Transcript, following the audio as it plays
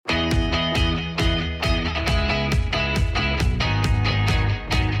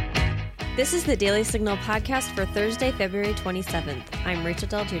This is the Daily Signal podcast for Thursday, February 27th. I'm Rachel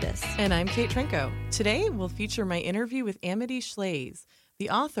Del Giudice. And I'm Kate Trenko. Today, we'll feature my interview with Amity Shlaes, the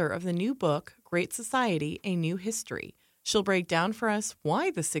author of the new book, Great Society, A New History. She'll break down for us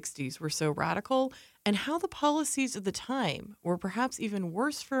why the 60s were so radical and how the policies of the time were perhaps even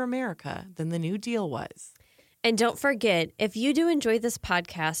worse for America than the New Deal was. And don't forget, if you do enjoy this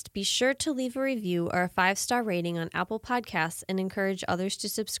podcast, be sure to leave a review or a 5-star rating on Apple Podcasts and encourage others to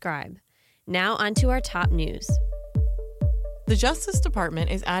subscribe. Now on to our top news. The Justice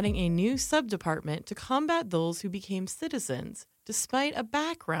Department is adding a new sub-department to combat those who became citizens despite a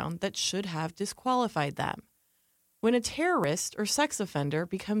background that should have disqualified them. When a terrorist or sex offender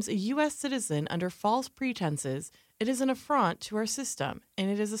becomes a U.S. citizen under false pretenses, it is an affront to our system, and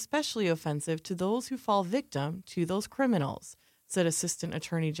it is especially offensive to those who fall victim to those criminals, said Assistant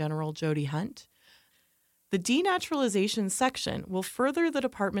Attorney General Jody Hunt. The denaturalization section will further the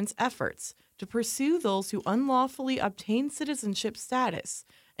department's efforts to pursue those who unlawfully obtain citizenship status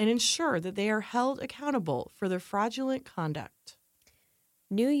and ensure that they are held accountable for their fraudulent conduct.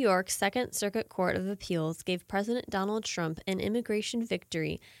 New York's Second Circuit Court of Appeals gave President Donald Trump an immigration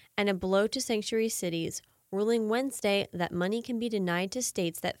victory and a blow to sanctuary cities, ruling Wednesday that money can be denied to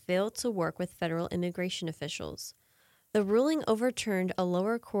states that fail to work with federal immigration officials. The ruling overturned a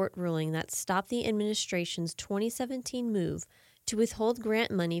lower court ruling that stopped the administration's 2017 move to withhold grant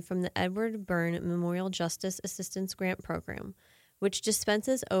money from the Edward Byrne Memorial Justice Assistance Grant Program, which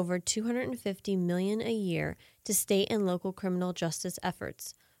dispenses over $250 million a year to state and local criminal justice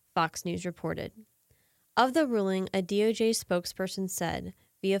efforts, Fox News reported. Of the ruling, a DOJ spokesperson said,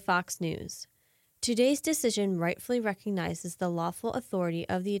 via Fox News, "Today's decision rightfully recognizes the lawful authority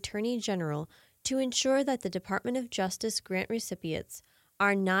of the Attorney General to ensure that the Department of Justice grant recipients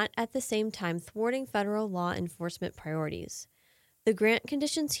are not at the same time thwarting federal law enforcement priorities. The grant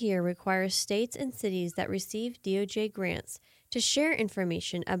conditions here require states and cities that receive DOJ grants to share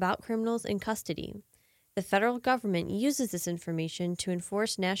information about criminals in custody. The federal government uses this information to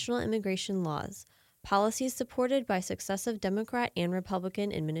enforce national immigration laws, policies supported by successive Democrat and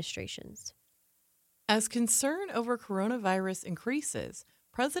Republican administrations." As concern over coronavirus increases,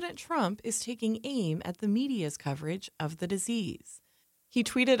 President Trump is taking aim at the media's coverage of the disease. He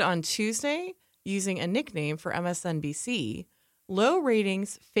tweeted on Tuesday, using a nickname for MSNBC, "Low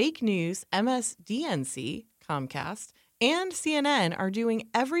ratings, fake news, MSDNC, Comcast, and CNN are doing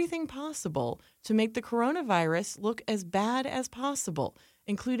everything possible to make the coronavirus look as bad as possible,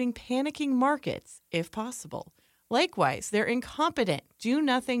 including panicking markets, if possible. Likewise, their incompetent,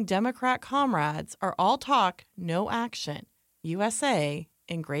 do-nothing Democrat comrades are all talk, no action. USA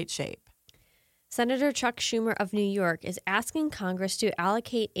in great shape." Senator Chuck Schumer of New York is asking Congress to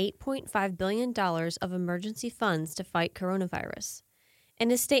allocate $8.5 billion of emergency funds to fight coronavirus.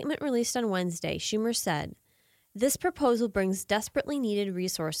 In a statement released on Wednesday, Schumer said, "This proposal brings desperately needed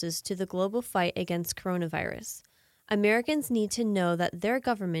resources to the global fight against coronavirus. Americans need to know that their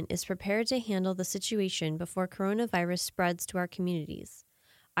government is prepared to handle the situation before coronavirus spreads to our communities.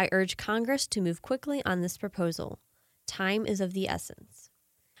 I urge Congress to move quickly on this proposal. Time is of the essence."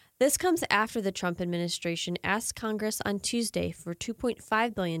 This comes after the Trump administration asked Congress on Tuesday for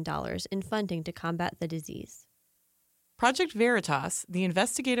 $2.5 billion in funding to combat the disease. Project Veritas, the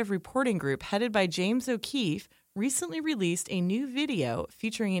investigative reporting group headed by James O'Keefe, recently released a new video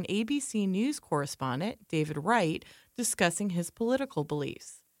featuring an ABC News correspondent, David Wright, discussing his political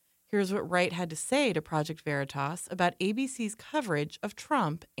beliefs. Here's what Wright had to say to Project Veritas about ABC's coverage of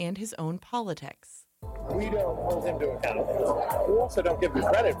Trump and his own politics. We don't hold him to account. We also don't give him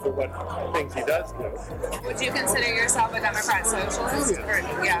credit for what things he does do. Would you consider yourself a Democrat socialist?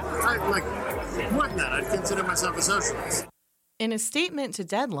 Yeah. What not? I'd consider myself a socialist. In a statement to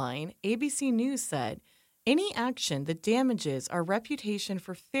Deadline, ABC News said, "Any action that damages our reputation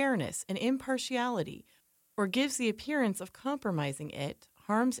for fairness and impartiality or gives the appearance of compromising it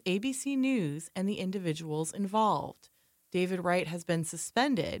harms ABC News and the individuals involved. David Wright has been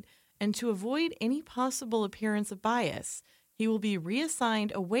suspended, and to avoid any possible appearance of bias, he will be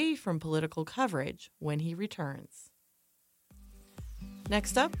reassigned away from political coverage when he returns."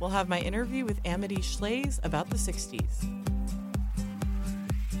 Next up, we'll have my interview with Amity Shlaes about the 60s.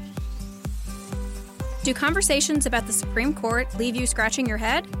 Do conversations about the Supreme Court leave you scratching your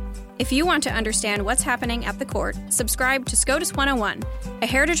head? If you want to understand what's happening at the court, subscribe to SCOTUS 101, a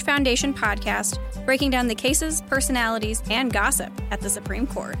Heritage Foundation podcast breaking down the cases, personalities, and gossip at the Supreme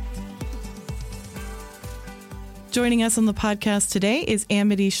Court. Joining us on the podcast today is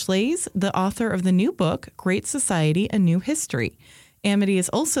Amity Shlaes, the author of the new book, Great Society, A New History. Amity is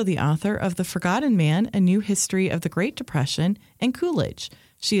also the author of The Forgotten Man, A New History of the Great Depression, and Coolidge.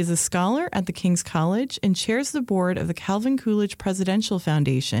 She is a scholar at the King's College and chairs the board of the Calvin Coolidge Presidential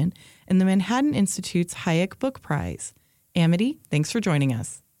Foundation and the Manhattan Institute's Hayek Book Prize. Amity, thanks for joining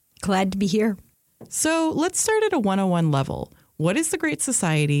us. Glad to be here. So let's start at a 101 level. What is the Great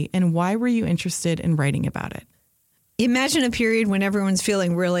Society and why were you interested in writing about it? Imagine a period when everyone's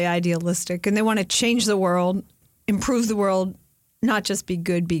feeling really idealistic and they want to change the world, improve the world, not just be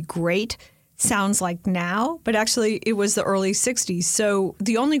good, be great. Sounds like now, but actually it was the early 60s. So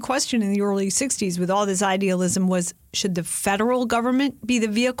the only question in the early 60s with all this idealism was, should the federal government be the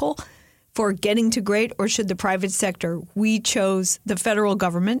vehicle for getting to great, or should the private sector? We chose the federal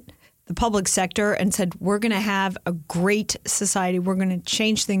government, the public sector, and said, we're going to have a great society. We're going to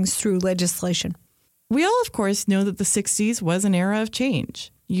change things through legislation. We all, of course, know that the 60s was an era of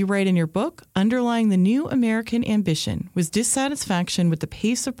change. You write in your book, underlying the new American ambition was dissatisfaction with the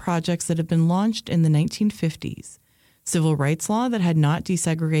pace of projects that had been launched in the 1950s. Civil rights law that had not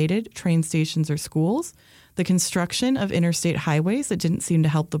desegregated train stations or schools, the construction of interstate highways that didn't seem to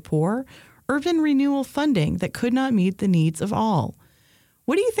help the poor, urban renewal funding that could not meet the needs of all.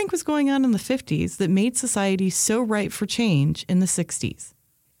 What do you think was going on in the 50s that made society so ripe for change in the 60s?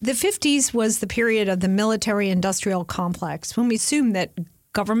 The 50s was the period of the military-industrial complex, when we assumed that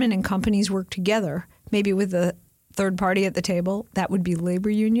government and companies work together, maybe with a third party at the table. That would be labor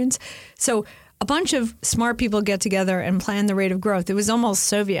unions. So a bunch of smart people get together and plan the rate of growth. It was almost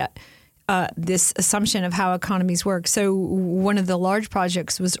Soviet, this assumption of how economies work. So one of the large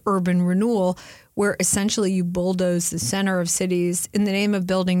projects was urban renewal, where essentially you bulldoze the center of cities in the name of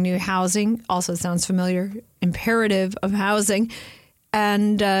building new housing. Also sounds familiar, imperative of housing.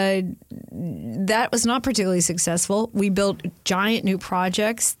 And that was not particularly successful. We built giant new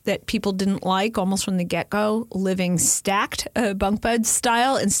projects that people didn't like almost from the get-go, living stacked bunk bed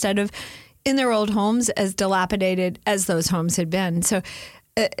style instead of in their old homes, as dilapidated as those homes had been. So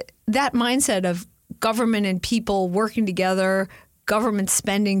that mindset of government and people working together, government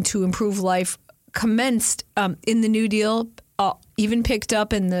spending to improve life commenced in the New Deal, even picked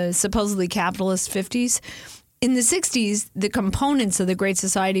up in the supposedly capitalist 50s. In the 60s, the components of the Great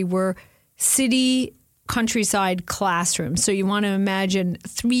Society were city, countryside, classrooms. So you want to imagine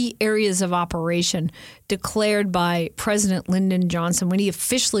 3 areas of operation declared by President Lyndon Johnson when he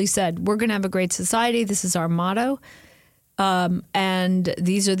officially said, we're going to have a great society. This is our motto. And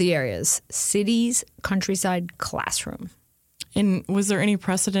these are the areas: cities, countryside, classroom. And was there any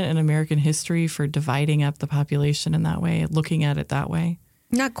precedent in American history for dividing up the population in that way, looking at it that way?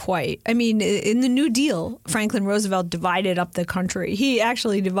 Not quite. I mean, in the New Deal, Franklin Roosevelt divided up the country. He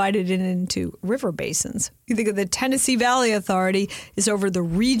actually divided it into river basins. You think of the Tennessee Valley Authority is over the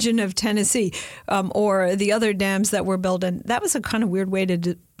region of Tennessee, or the other dams that were built. And that was a kind of weird way to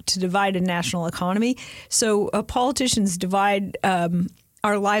divide a national economy. So politicians divide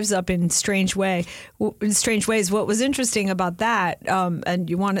our lives up in strange ways. What was interesting about that, and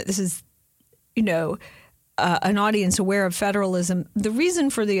this is, an audience aware of federalism. The reason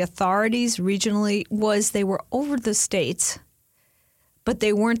for the authorities regionally was they were over the states, but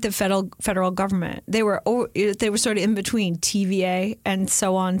they weren't the federal government. They were sort of in between TVA and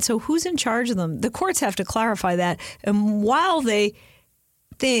so on. So who's in charge of them? The courts have to clarify that. And while we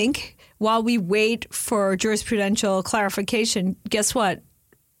wait for jurisprudential clarification, guess what?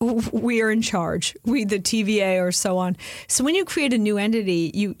 We are in charge, the TVA or so on. So when you create a new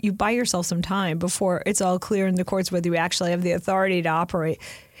entity, you buy yourself some time before it's all clear in the courts whether you actually have the authority to operate.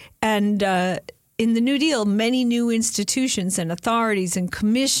 And in the New Deal, many new institutions and authorities and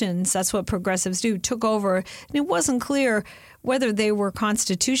commissions, that's what progressives do, took over. And it wasn't clear whether they were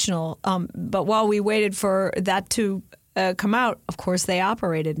constitutional. But while we waited for that to come out, of course, they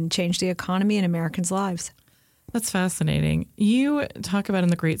operated and changed the economy and Americans' lives. That's fascinating. You talk about in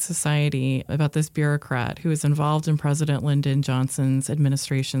The Great Society about this bureaucrat who was involved in President Lyndon Johnson's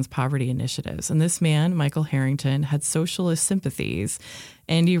administration's poverty initiatives. And this man, Michael Harrington, had socialist sympathies.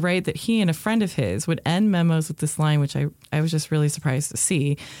 And you write that he and a friend of his would end memos with this line, which I was just really surprised to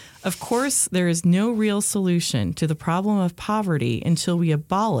see. Of course, there is no real solution to the problem of poverty until we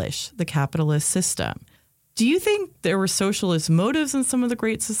abolish the capitalist system. Do you think there were socialist motives in some of the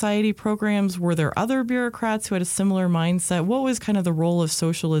Great Society programs? Were there other bureaucrats who had a similar mindset? What was kind of the role of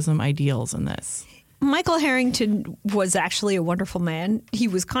socialism ideals in this? Michael Harrington was actually a wonderful man. He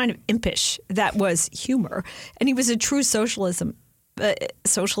was kind of impish. That was humor. And he was a true socialism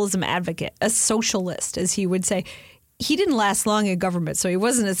advocate, a socialist, as he would say. He didn't last long in government, so he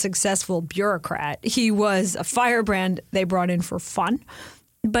wasn't a successful bureaucrat. He was a firebrand they brought in for fun.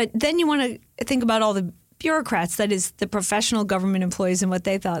 But then you want to think about all the bureaucrats, that is, the professional government employees, and what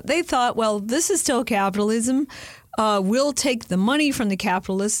they thought. They thought, well, this is still capitalism. We'll take the money from the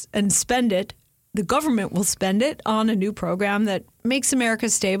capitalists and spend it. The government will spend it on a new program that makes America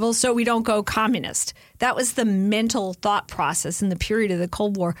stable so we don't go communist. That was the mental thought process in the period of the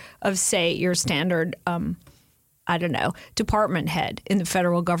Cold War of, say, your standard, department head in the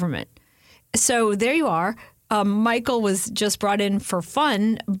federal government. So there you are. Michael was just brought in for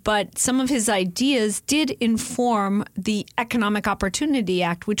fun, but some of his ideas did inform the Economic Opportunity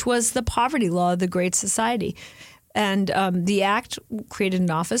Act, which was the poverty law of the Great Society. And the act created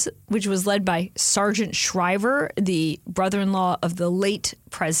an office which was led by Sergeant Shriver, the brother-in-law of the late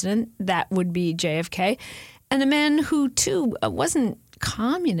president, that would be JFK, and a man who, too, wasn't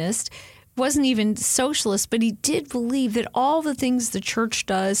communist, wasn't even socialist, but he did believe that all the things the church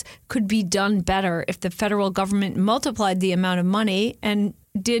does could be done better if the federal government multiplied the amount of money and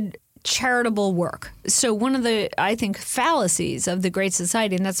did charitable work. So one of the, I think, fallacies of the Great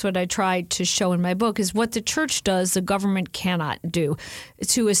Society, and that's what I tried to show in my book, is what the church does, the government cannot do.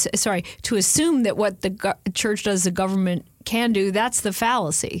 To assume that what the church does, the government can do, that's the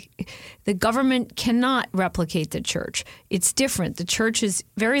fallacy. The government cannot replicate the church. It's different. The church is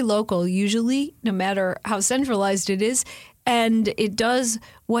very local, usually, no matter how centralized it is, and it does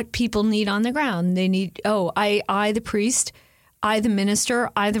what people need on the ground. They need, I, the priest, I, the minister,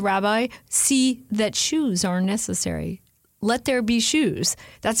 I, the rabbi, see that shoes are necessary. Let there be shoes.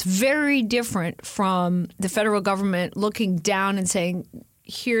 That's very different from the federal government looking down and saying,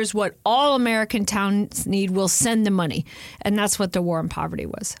 here's what all American towns need. We'll send the money. And that's what the war on poverty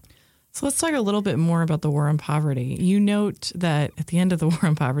was. So let's talk a little bit more about the war on poverty. You note that at the end of the war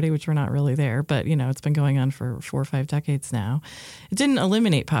on poverty, which we're not really there, but it's been going on for 4 or 5 decades now, it didn't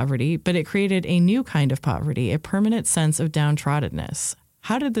eliminate poverty, but it created a new kind of poverty, a permanent sense of downtroddenness.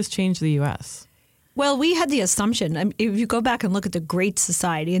 How did this change the U.S.? Well, we had the assumption, if you go back and look at the Great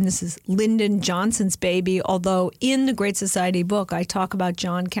Society, and this is Lyndon Johnson's baby, although in the Great Society book, I talk about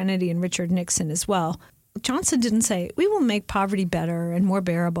John Kennedy and Richard Nixon as well. Johnson didn't say, we will make poverty better and more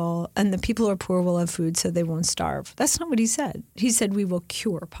bearable, and the people who are poor will have food so they won't starve. That's not what he said. He said, we will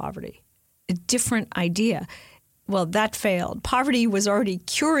cure poverty. A different idea. Well, that failed. Poverty was already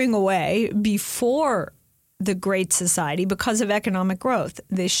curing away before the Great Society because of economic growth.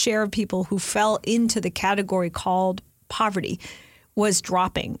 The share of people who fell into the category called poverty was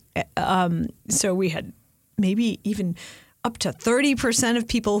dropping. So we had maybe even up to 30% of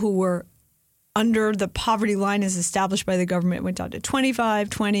people who were under the poverty line as established by the government, went down to 25,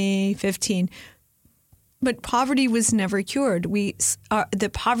 20, 15. But poverty was never cured. The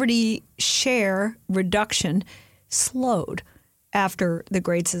poverty share reduction slowed after the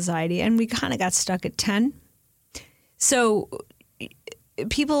Great Society, and we kind of got stuck at 10. So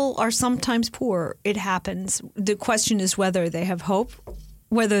people are sometimes poor. It happens. The question is whether they have hope,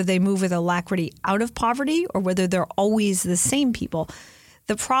 whether they move with alacrity out of poverty, or whether they're always the same people.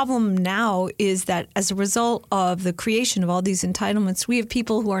 The problem now is that as a result of the creation of all these entitlements, we have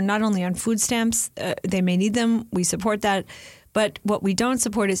people who are not only on food stamps, they may need them, we support that, but what we don't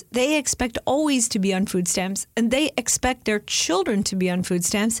support is they expect always to be on food stamps, and they expect their children to be on food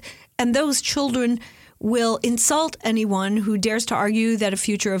stamps, and those children will insult anyone who dares to argue that a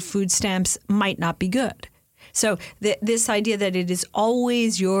future of food stamps might not be good. So this idea that it is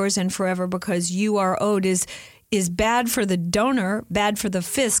always yours and forever because you are owed is bad for the donor, bad for the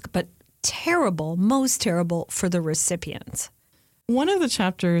fisc, but terrible, most terrible for the recipients. One of the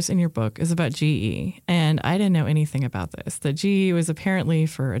chapters in your book is about GE, and I didn't know anything about this, that GE was apparently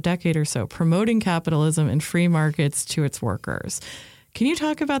for a decade or so promoting capitalism and free markets to its workers. Can you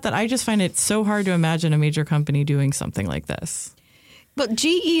talk about that? I just find it so hard to imagine a major company doing something like this. But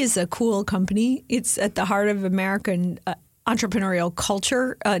GE is a cool company. It's at the heart of American entrepreneurial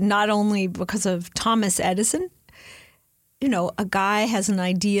culture, not only because of Thomas Edison. A guy has an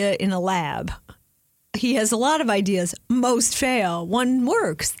idea in a lab. He has a lot of ideas. Most fail. One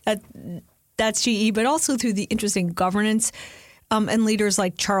works. That's GE, but also through the interesting governance and leaders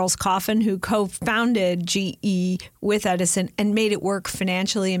like Charles Coffin, who co-founded GE with Edison and made it work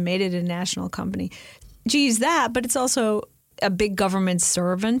financially and made it a national company. GE's that, but it's also a big government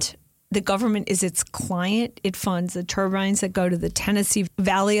servant. The government is its client. It funds the turbines that go to the Tennessee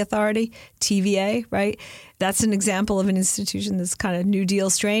Valley Authority, TVA, right? That's an example of an institution that's kind of New Deal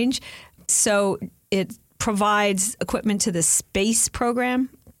strange. So it provides equipment to the space program.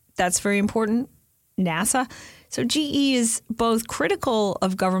 That's very important. NASA. So GE is both critical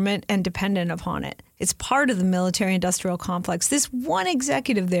of government and dependent upon it. It's part of the military-industrial complex. This one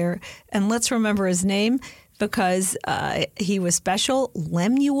executive there, and let's remember his name, because he was special.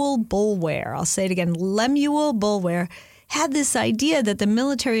 Lemuel Boulware, I'll say it again, Lemuel Boulware had this idea that the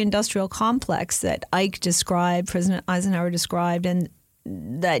military-industrial complex that Ike described, President Eisenhower described, and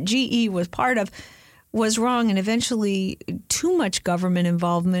that GE was part of, was wrong, and eventually too much government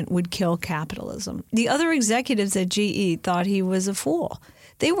involvement would kill capitalism. The other executives at GE thought he was a fool.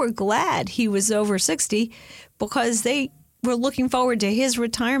 They were glad he was over 60 because they were looking forward to his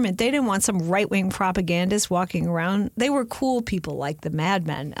retirement. They didn't want some right-wing propagandist walking around. They were cool people like the Mad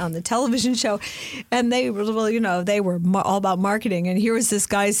Men on the television show. And they were, well, they were all about marketing. And here was this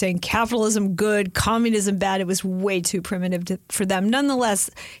guy saying capitalism good, communism bad. It was way too primitive for them.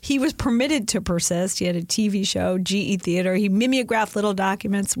 Nonetheless, he was permitted to persist. He had a TV show, GE Theater. He mimeographed little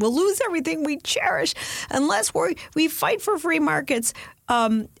documents. We'll lose everything we cherish unless we fight for free markets.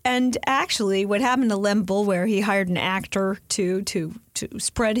 And actually, what happened to Lem Boulware, he hired an actor to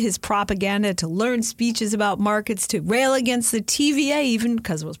spread his propaganda, to learn speeches about markets, to rail against the TVA, even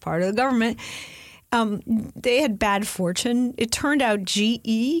because it was part of the government. They had bad fortune. It turned out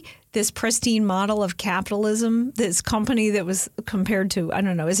GE, this pristine model of capitalism, this company that was compared to,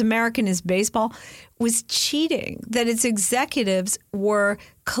 as American as baseball, was cheating, that its executives were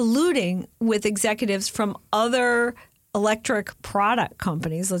colluding with executives from other electric product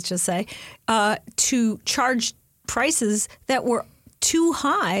companies, let's just say, to charge prices that were too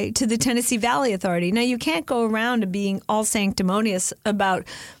high to the Tennessee Valley Authority. Now, you can't go around to being all sanctimonious about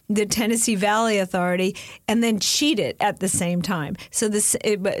the Tennessee Valley Authority and then cheat it at the same time. So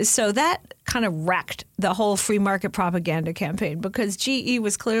that kind of wrecked the whole free market propaganda campaign because GE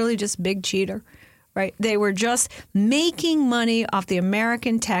was clearly just a big cheater. Right? They were just making money off the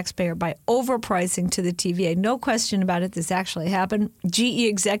American taxpayer by overpricing to the TVA. No question about it. This actually happened. GE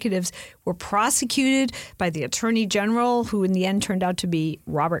executives were prosecuted by the Attorney General, who in the end turned out to be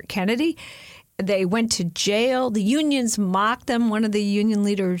Robert Kennedy. They went to jail. The unions mocked them. One of the union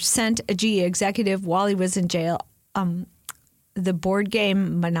leaders sent a GE executive while he was in jail the board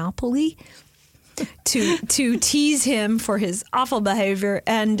game Monopoly to tease him for his awful behavior.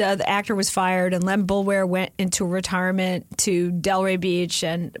 And the actor was fired, and Lem Boulware went into retirement to Delray Beach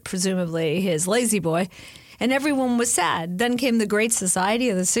and presumably his lazy boy. And everyone was sad. Then came the Great Society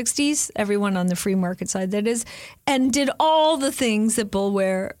of the 60s, everyone on the free market side, that is, and did all the things that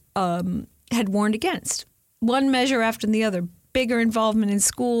Boulware had warned against. One measure after the other. Bigger involvement in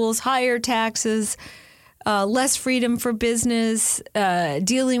schools, higher taxes, less freedom for business,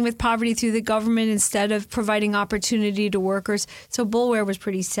 dealing with poverty through the government instead of providing opportunity to workers. So Boulware was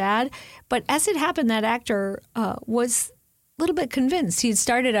pretty sad. But as it happened, that actor was a little bit convinced. He had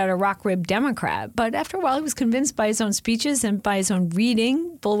started out a rock-ribbed Democrat, but after a while he was convinced by his own speeches and by his own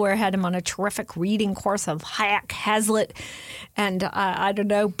reading. Boulware had him on a terrific reading course of Hayek, Hazlitt, and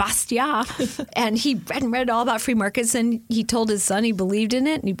Bastiat. And he read all about free markets, and he told his son he believed in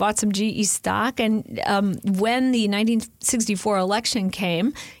it, and he bought some GE stock. And when the 1964 election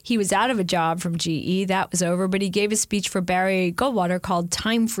came, he was out of a job from GE. That was over, but he gave a speech for Barry Goldwater called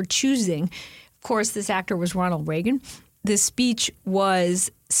Time for Choosing. Of course, this actor was Ronald Reagan. This speech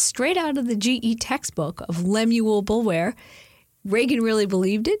was straight out of the GE textbook of Lemuel Boulware. Reagan really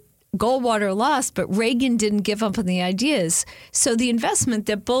believed it. Goldwater lost, but Reagan didn't give up on the ideas. So the investment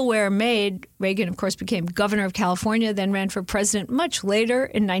that Boulware made, Reagan, of course, became governor of California, then ran for president much later.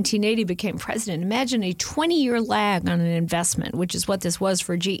 In 1980, became president. Imagine a 20-year lag on an investment, which is what this was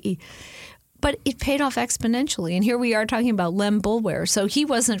for GE. But it paid off exponentially. And here we are talking about Lem Boulware. So he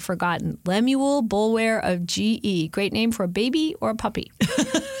wasn't forgotten. Lemuel Boulware of GE. Great name for a baby or a puppy.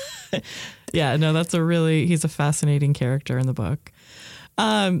 Yeah, no, he's a fascinating character in the book.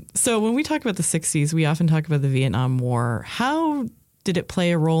 So when we talk about the 60s, we often talk about the Vietnam War. How did it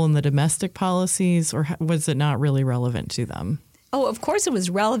play a role in the domestic policies, or was it not really relevant to them? Oh, of course it was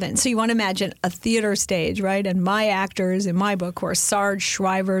relevant. So you want to imagine a theater stage, right? And my actors in my book were Sarge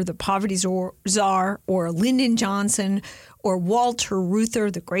Shriver, the poverty czar, or Lyndon Johnson, or Walter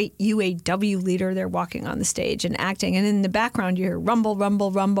Reuther, the great UAW leader. They're walking on the stage and acting. And in the background, you hear rumble,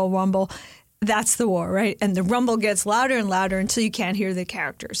 rumble, rumble, rumble. That's the war, right? And the rumble gets louder and louder until you can't hear the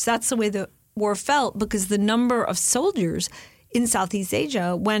characters. That's the way the war felt, because the number of soldiers in Southeast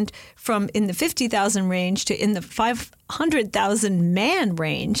Asia went from in the 50,000 range to in the 500,000 man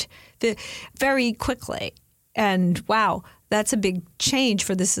range very quickly. And wow, that's a big change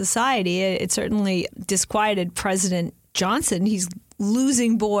for the society. It certainly disquieted President Johnson. He's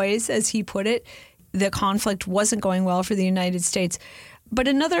losing boys, as he put it. The conflict wasn't going well for the United States. But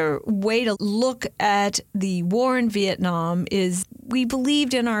another way to look at the war in Vietnam is we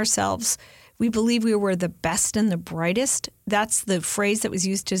believed in ourselves. We believe we were the best and the brightest. That's the phrase that was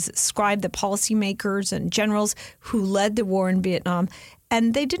used to describe the policymakers and generals who led the war in Vietnam.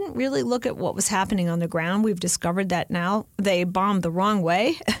 And they didn't really look at what was happening on the ground. We've discovered that now. They bombed the wrong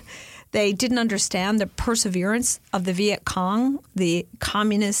way. They didn't understand the perseverance of the Viet Cong, the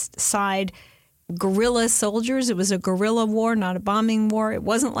communist side guerrilla soldiers. It was a guerrilla war, not a bombing war. It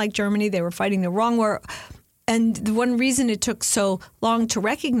wasn't like Germany. They were fighting the wrong war. And the one reason it took so long to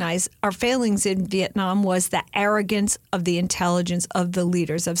recognize our failings in Vietnam was the arrogance of the intelligence of the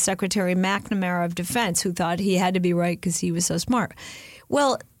leaders, of Secretary McNamara of Defense, who thought he had to be right because he was so smart.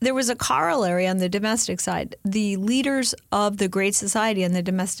 Well, there was a corollary on the domestic side. The leaders of the Great Society on the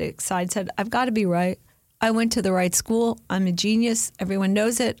domestic side said, I've got to be right. I went to the right school. I'm a genius. Everyone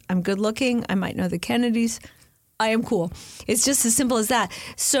knows it. I'm good looking. I might know the Kennedys. I am cool. It's just as simple as that.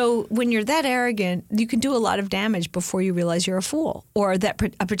 So when you're that arrogant, you can do a lot of damage before you realize you're a fool or that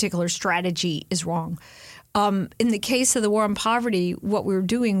a particular strategy is wrong. In the case of the war on poverty, what we were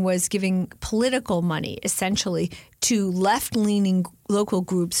doing was giving political money, essentially, to left-leaning local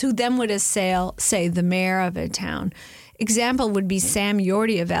groups who then would assail, say, the mayor of a town. Example would be Sam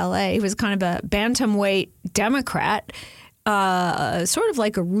Yorty of L.A. He was kind of a bantamweight Democrat, sort of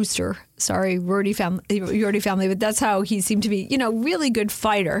like a rooster. Sorry, Yorty family, but that's how he seemed to be, really good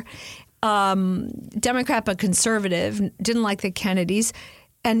fighter. Democrat, but conservative, didn't like the Kennedys.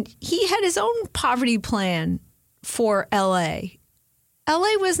 And he had his own poverty plan for L.A.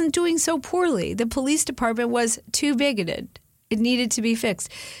 L.A. wasn't doing so poorly. The police department was too bigoted. It needed to be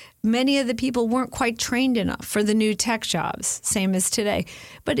fixed. Many of the people weren't quite trained enough for the new tech jobs, same as today.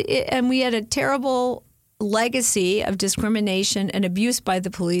 And we had a terrible legacy of discrimination and abuse by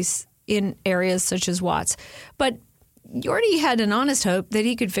the police in areas such as Watts. But Yorty had an honest hope that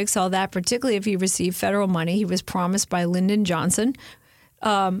he could fix all that, particularly if he received federal money. He was promised by Lyndon Johnson.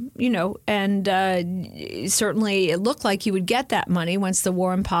 Certainly it looked like he would get that money once the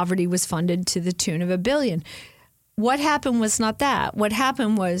war on poverty was funded to the tune of $1 billion. What happened was not that. What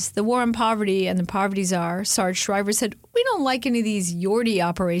happened was the war on poverty and the poverty czar, Sarge Shriver, said, we don't like any of these Yorty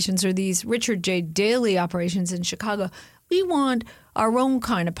operations or these Richard J. Daley operations in Chicago. We want our own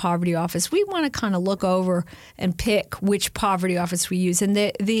kind of poverty office. We want to kind of look over and pick which poverty office we use. And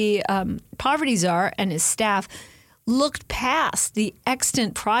the poverty czar and his staff looked past the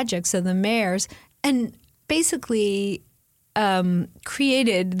extant projects of the mayors and basically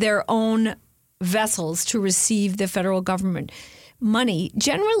created their own vessels to receive the federal government money.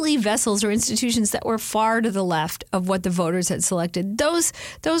 Generally, vessels or institutions that were far to the left of what the voters had selected. Those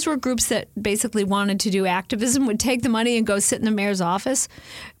were groups that basically wanted to do activism, would take the money and go sit in the mayor's office,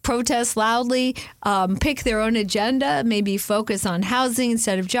 protest loudly, pick their own agenda, maybe focus on housing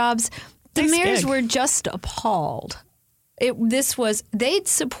instead of jobs. The mayors were just appalled. They'd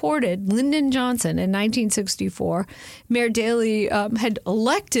supported Lyndon Johnson in 1964. Mayor Daley had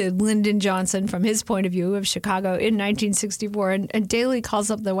elected Lyndon Johnson from his point of view of Chicago in 1964. And Daley calls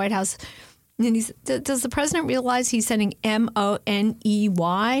up the White House and he says, does the president realize he's sending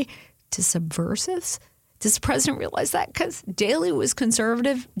money to subversives? Does the president realize that? Because Daley was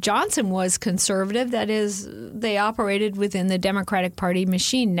conservative. Johnson was conservative. That is, they operated within the Democratic Party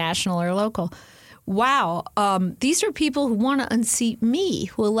machine, national or local. Wow. These are people who want to unseat me,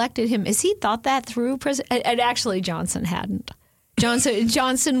 who elected him. Has he thought that through? And actually, Johnson hadn't.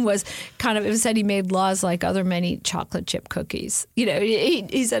 Johnson was kind of, it was said he made laws like other many chocolate chip cookies.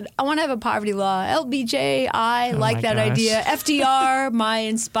 He said, I want to have a poverty law. LBJ, I like that idea. FDR, my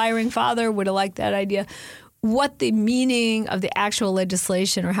inspiring father, would have liked that idea. What the meaning of the actual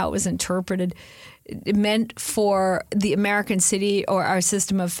legislation or how it was interpreted meant for the American city or our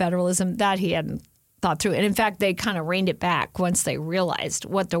system of federalism, that he hadn't thought through. And in fact, they kind of reined it back once they realized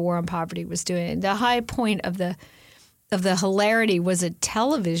what the war on poverty was doing. The high point of the hilarity was a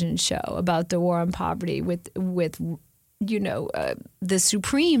television show about the war on poverty with the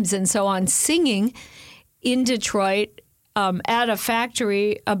Supremes and so on singing in Detroit at a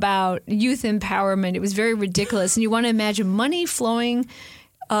factory about youth empowerment. It was very ridiculous. And you want to imagine money flowing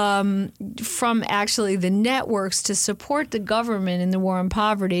from actually the networks to support the government in the war on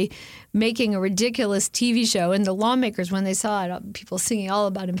poverty, making a ridiculous TV show. And the lawmakers, when they saw it, people singing all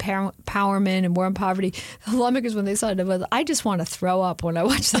about empowerment and war on poverty, the lawmakers, when they saw it, I just want to throw up when I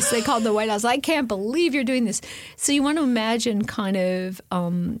watch this. They called the White House, I can't believe you're doing this. So you want to imagine kind of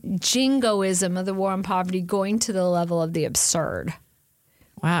jingoism of the war on poverty going to the level of the absurd.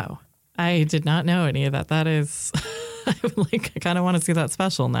 Wow. I did not know any of that. That is... I kind of want to see that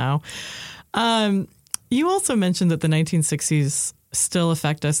special now. You also mentioned that the 1960s still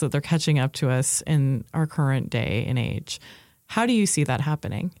affect us, that they're catching up to us in our current day and age. How do you see that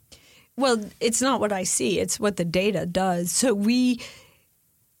happening? Well, it's not what I see. It's what the data does. So we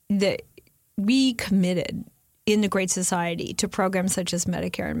committed in the Great Society to programs such as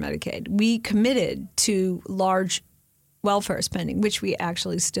Medicare and Medicaid. We committed to large welfare spending, which we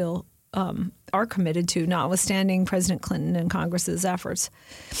actually still are committed to, notwithstanding President Clinton and Congress's efforts.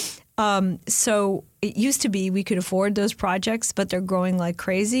 So it used to be we could afford those projects, but they're growing like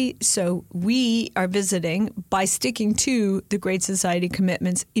crazy. So we are visiting, by sticking to the Great Society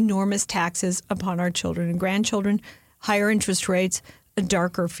commitments, enormous taxes upon our children and grandchildren, higher interest rates, a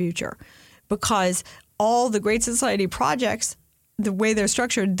darker future. Because all the Great Society projects, the way they're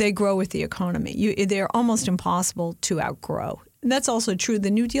structured, they grow with the economy. They're almost impossible to outgrow. And that's also true of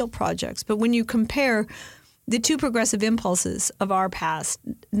the New Deal projects. But when you compare the two progressive impulses of our past,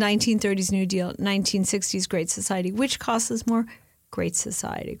 1930s New Deal, 1960s Great Society, which costs us more? Great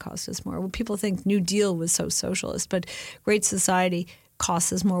Society costs us more. Well, people think New Deal was so socialist, but Great Society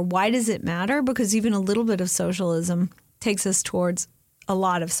costs us more. Why does it matter? Because even a little bit of socialism takes us towards a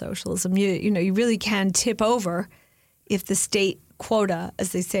lot of socialism. You really can tip over if the state quota,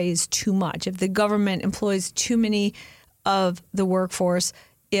 as they say, is too much. If the government employs too many of the workforce,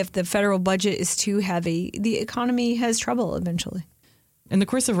 if the federal budget is too heavy, the economy has trouble eventually. In the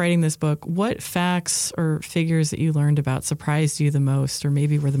course of writing this book, what facts or figures that you learned about surprised you the most or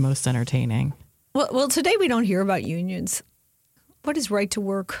maybe were the most entertaining? Well, today we don't hear about unions. What is right to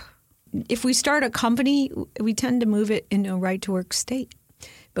work? If we start a company, we tend to move it into a right to work state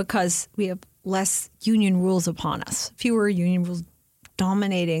because we have less union rules upon us, fewer union rules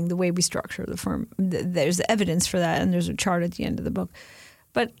dominating the way we structure the firm. There's evidence for that, and there's a chart at the end of the book.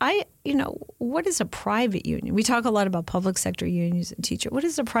 But what is a private union? We talk a lot about public sector unions and teachers. What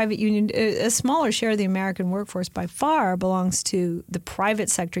is a private union? A smaller share of the American workforce by far belongs to the private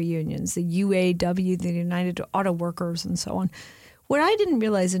sector unions, the UAW, the United Auto Workers, and so on. What I didn't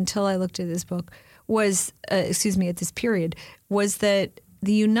realize until I looked at this book was, at this period, was that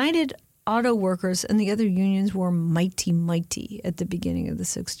the United Auto Workers and the other unions were mighty at the beginning of the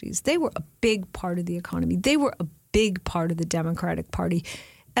 60s. They were a big part of the economy. They were a big part of the Democratic Party.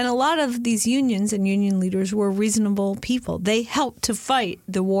 And a lot of these unions and union leaders were reasonable people. They helped to fight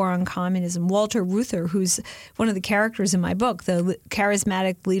the war on communism. Walter Reuther, who's one of the characters in my book, the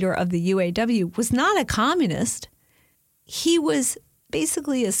charismatic leader of the UAW, was not a communist. He was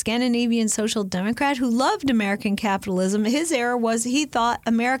basically a Scandinavian social democrat who loved American capitalism. His error was he thought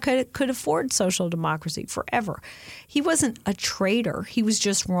America could afford social democracy forever. He wasn't a traitor. He was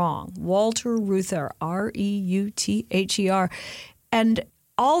just wrong. Walter Reuther, Reuther. And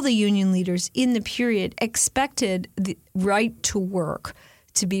all the union leaders in the period expected the right to work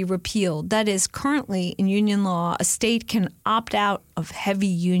to be repealed. That is, currently in union law, a state can opt out of heavy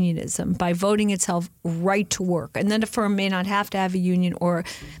unionism by voting itself right to work. And then a firm may not have to have a union, or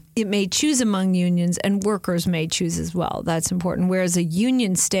it may choose among unions, and workers may choose as well. That's important. Whereas a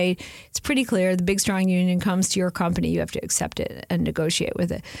union state, it's pretty clear. The big, strong union comes to your company. You have to accept it and negotiate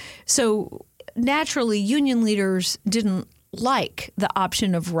with it. So naturally, union leaders didn't like the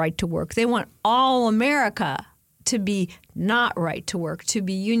option of right to work. They want all America to be not right to work, to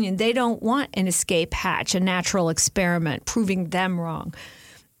be union. They don't want an escape hatch, a natural experiment, proving them wrong.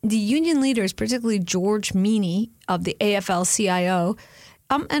 The union leaders, particularly George Meany of the AFL-CIO,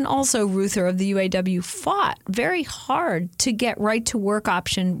 and also Reuther of the UAW, fought very hard to get right to work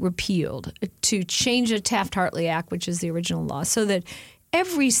option repealed, to change the Taft-Hartley Act, which is the original law, so that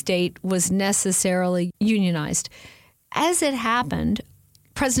every state was necessarily unionized. As it happened,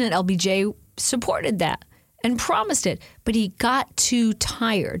 President LBJ supported that and promised it, but he got too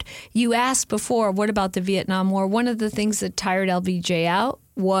tired. You asked before, what about the Vietnam War? One of the things that tired LBJ out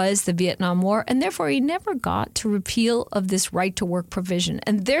was the Vietnam War, and therefore he never got to repeal of this right-to-work provision.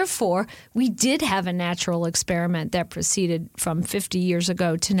 And therefore, we did have a natural experiment that proceeded from 50 years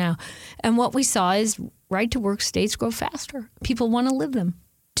ago to now. And what we saw is right-to-work states grow faster. People want to live them,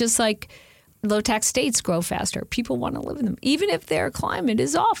 just like low-tax states grow faster. People want to live in them, even if their climate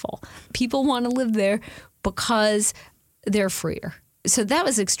is awful. People want to live there because they're freer. So that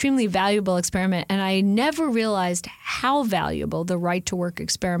was an extremely valuable experiment, and I never realized how valuable the right-to-work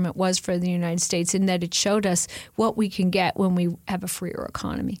experiment was for the United States, in that it showed us what we can get when we have a freer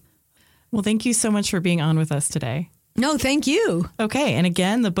economy. Well, thank you so much for being on with us today. No, thank you. Okay. And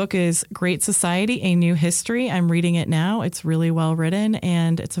again, the book is Great Society, A New History. I'm reading it now. It's really well written,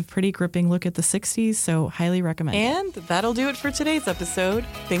 and it's a pretty gripping look at the 60s, so highly recommend it. And that'll do it for today's episode.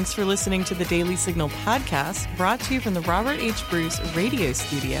 Thanks for listening to the Daily Signal podcast, brought to you from the Robert H. Bruce Radio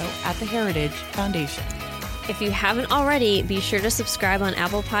Studio at the Heritage Foundation. If you haven't already, be sure to subscribe on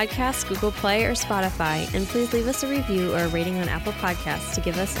Apple Podcasts, Google Play, or Spotify, and please leave us a review or a rating on Apple Podcasts to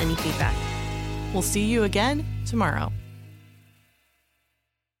give us any feedback. We'll see you again tomorrow.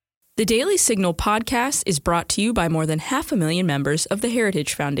 The Daily Signal podcast is brought to you by more than 500,000 members of the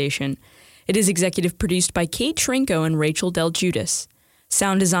Heritage Foundation. It is executive produced by Kate Trinko and Rachel Del Giudice.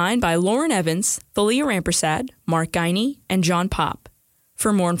 Sound design by Lauren Evans, Thalia Rampersad, Mark Guiney, and John Popp.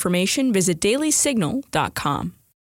 For more information, visit dailysignal.com.